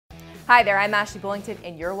Hi there, I'm Ashley Bullington,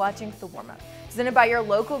 and you're watching The Warmup, presented by your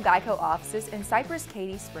local GEICO offices in Cypress,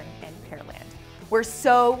 Katy, Spring, and Pearland. We're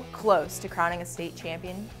so close to crowning a state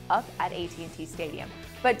champion up at AT&T Stadium,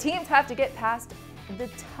 but teams have to get past the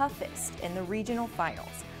toughest in the regional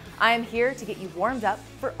finals. I am here to get you warmed up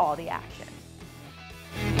for all the action.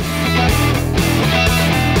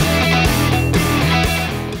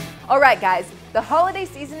 All right, guys, the holiday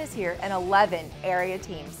season is here, and 11 area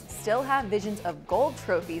teams still have visions of gold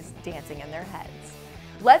trophies dancing in their heads.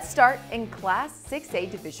 Let's start in Class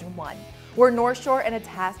 6A Division I, where North Shore and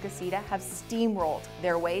Atascocita have steamrolled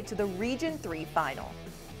their way to the Region 3 final.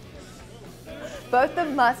 Both the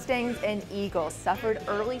Mustangs and Eagles suffered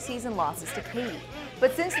early season losses to Katy,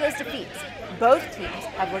 but since those defeats, both teams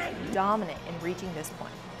have looked dominant in reaching this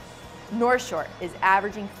point. North Shore is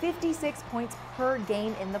averaging 56 points per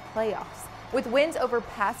game in the playoffs, with wins over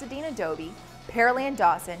Pasadena Dobie, Pearland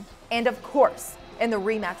Dawson, and of course, in the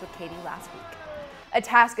rematch with Katy last week.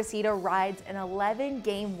 Atascocita rides an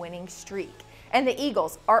 11-game winning streak, and the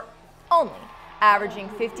Eagles are only averaging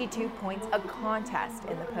 52 points a contest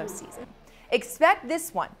in the postseason. Expect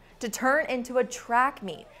this one to turn into a track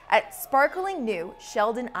meet at sparkling new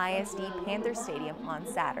Sheldon ISD Panther Stadium on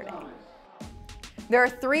Saturday. There are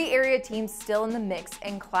 3 area teams still in the mix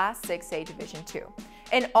in Class 6A Division II,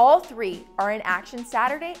 and all 3 are in action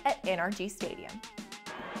Saturday at NRG Stadium.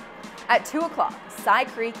 At 2 o'clock, Cy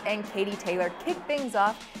Creek and Katy Taylor kick things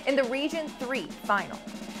off in the Region 3 final.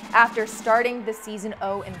 After starting the season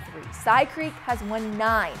 0-3, Cy Creek has won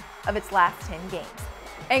 9 of its last 10 games,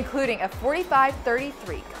 including a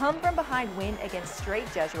 45-33 come-from-behind win against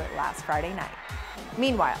Straight Jesuit last Friday night.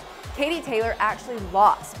 Meanwhile, Katy Taylor actually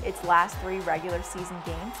lost its last 3 regular season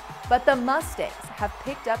games, but the Mustangs have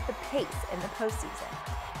picked up the pace in the postseason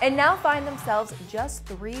and now find themselves just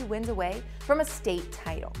 3 wins away from a state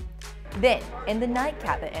title. Then, in the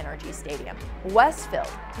nightcap at NRG Stadium, Westfield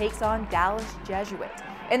takes on Dallas Jesuit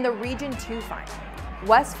in the Region 2 final.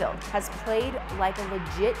 Westfield has played like a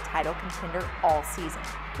legit title contender all season,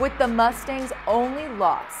 with the Mustangs' only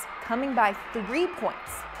loss coming by 3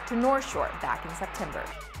 points to North Shore back in September.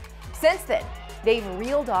 Since then, they've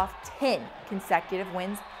reeled off 10 consecutive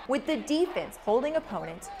wins, with the defense holding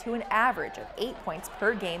opponents to an average of 8 points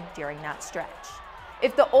per game during that stretch.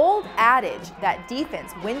 If the old adage that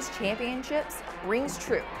defense wins championships rings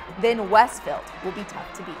true, then Westfield will be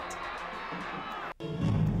tough to beat.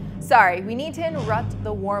 Sorry, we need to interrupt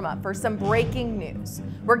the warm-up for some breaking news.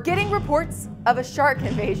 We're getting reports of a shark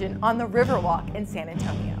invasion on the Riverwalk in San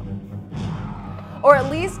Antonio. Or at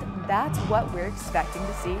least that's what we're expecting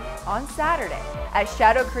to see on Saturday as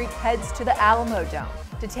Shadow Creek heads to the Alamo Dome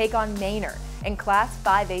to take on Manor in Class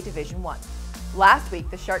 5A Division I. Last week,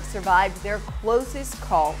 the Sharks survived their closest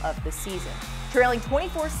call of the season, trailing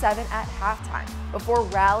 24-7 at halftime before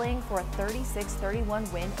rallying for a 36-31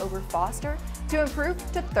 win over Foster to improve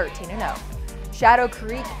to 13-0. Shadow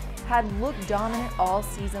Creek had looked dominant all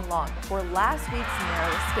season long before last week's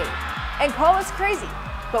narrow escape. And call us crazy,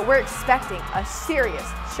 but we're expecting a serious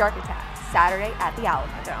shark attack Saturday at the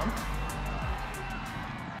Alamo Dome.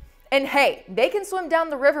 And hey, they can swim down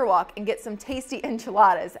the Riverwalk and get some tasty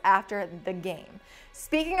enchiladas after the game.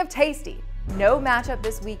 Speaking of tasty, no matchup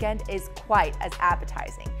this weekend is quite as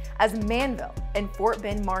appetizing as Manville and Fort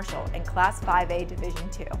Bend Marshall in Class 5A Division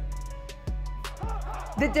II.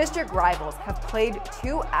 The district rivals have played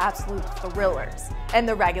 2 absolute thrillers in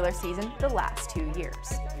the regular season the last 2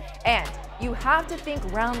 years. And you have to think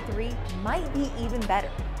round 3 might be even better,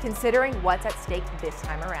 considering what's at stake this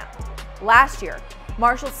time around. Last year,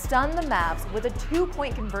 Marshall stunned the Mavs with a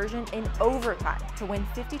 2-point conversion in overtime to win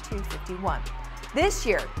 52-51. This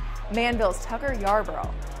year, Manville's Tucker Yarborough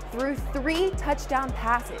threw 3 touchdown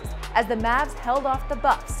passes as the Mavs held off the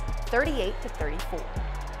Buffs 38-34.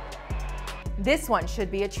 This one should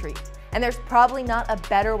be a treat, and there's probably not a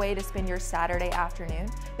better way to spend your Saturday afternoon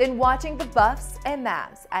than watching the Buffs and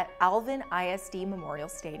Mavs at Alvin ISD Memorial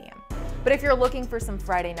Stadium. But if you're looking for some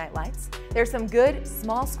Friday night lights, there's some good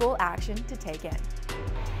small school action to take in.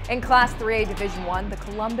 In Class 3A Division I, the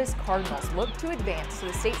Columbus Cardinals look to advance to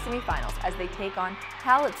the state semifinals as they take on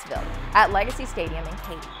Hallettsville at Legacy Stadium in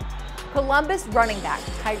Katy. Columbus running back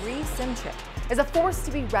Tyree Simchip is a force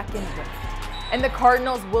to be reckoned with, and the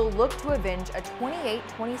Cardinals will look to avenge a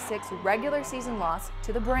 28-26 regular season loss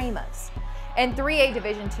to the Brahmas. In 3A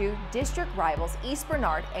Division II, district rivals East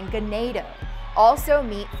Bernard and Ganado also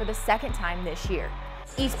meet for the 2nd time this year.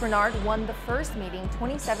 East Bernard won the first meeting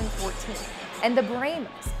 27-14, and the Brahmas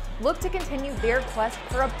look to continue their quest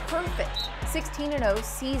for a perfect 16-0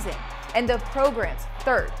 season and the program's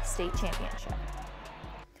 3rd state championship.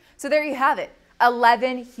 So there you have it,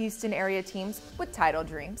 11 Houston area teams with title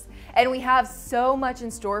dreams. And we have so much in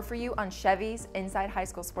store for you on Chevy's Inside High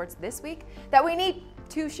School Sports this week that we need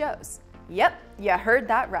 2 shows. Yep, you heard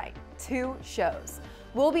that right, 2 shows.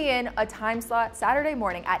 We'll be in a time slot Saturday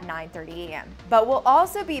morning at 9:30 a.m. But we'll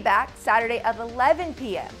also be back Saturday at 11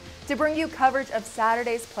 p.m. to bring you coverage of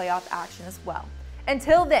Saturday's playoff action as well.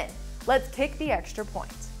 Until then, let's kick the extra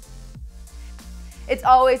point. It's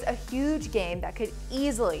always a huge game that could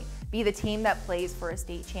easily be the team that plays for a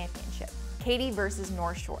state championship. Katy versus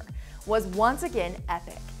North Shore was once again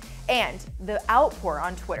epic, and the outpour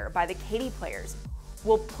on Twitter by the Katy players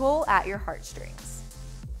will pull at your heartstrings.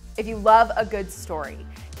 If you love a good story,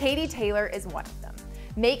 Katy Taylor is one of them,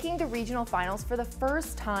 making the regional finals for the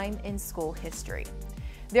first time in school history.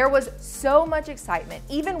 There was so much excitement,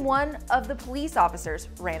 even one of the police officers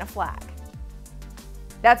ran a flag.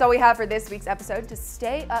 That's all we have for this week's episode. To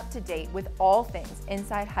stay up to date with all things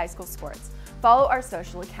Inside High School Sports, follow our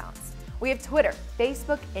social accounts. We have Twitter,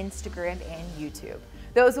 Facebook, Instagram, and YouTube.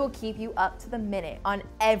 Those will keep you up to the minute on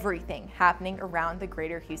everything happening around the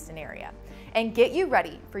greater Houston area and get you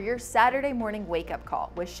ready for your Saturday morning wake-up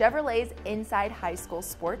call with Chevrolet's Inside High School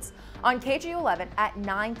Sports on KGU11 at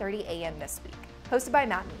 9:30 a.m. this week, hosted by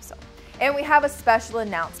Matt Musil. And we have a special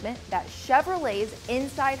announcement that Chevrolet's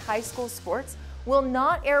Inside High School Sports will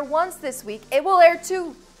not air once this week, it will air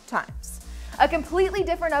 2 times. A completely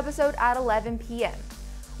different episode at 11 p.m.,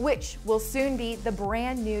 which will soon be the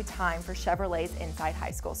brand new time for Chevrolet's Inside High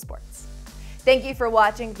School Sports. Thank you for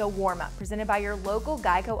watching the Warm-Up presented by your local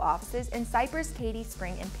GEICO offices in Cypress, Katy,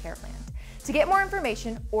 Spring, and Pearland. To get more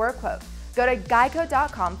information or a quote, go to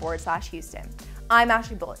geico.com/Houston. I'm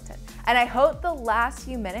Ashley Bullington, and I hope the last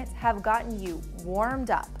few minutes have gotten you warmed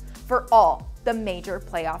up for all the major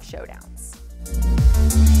playoff showdowns.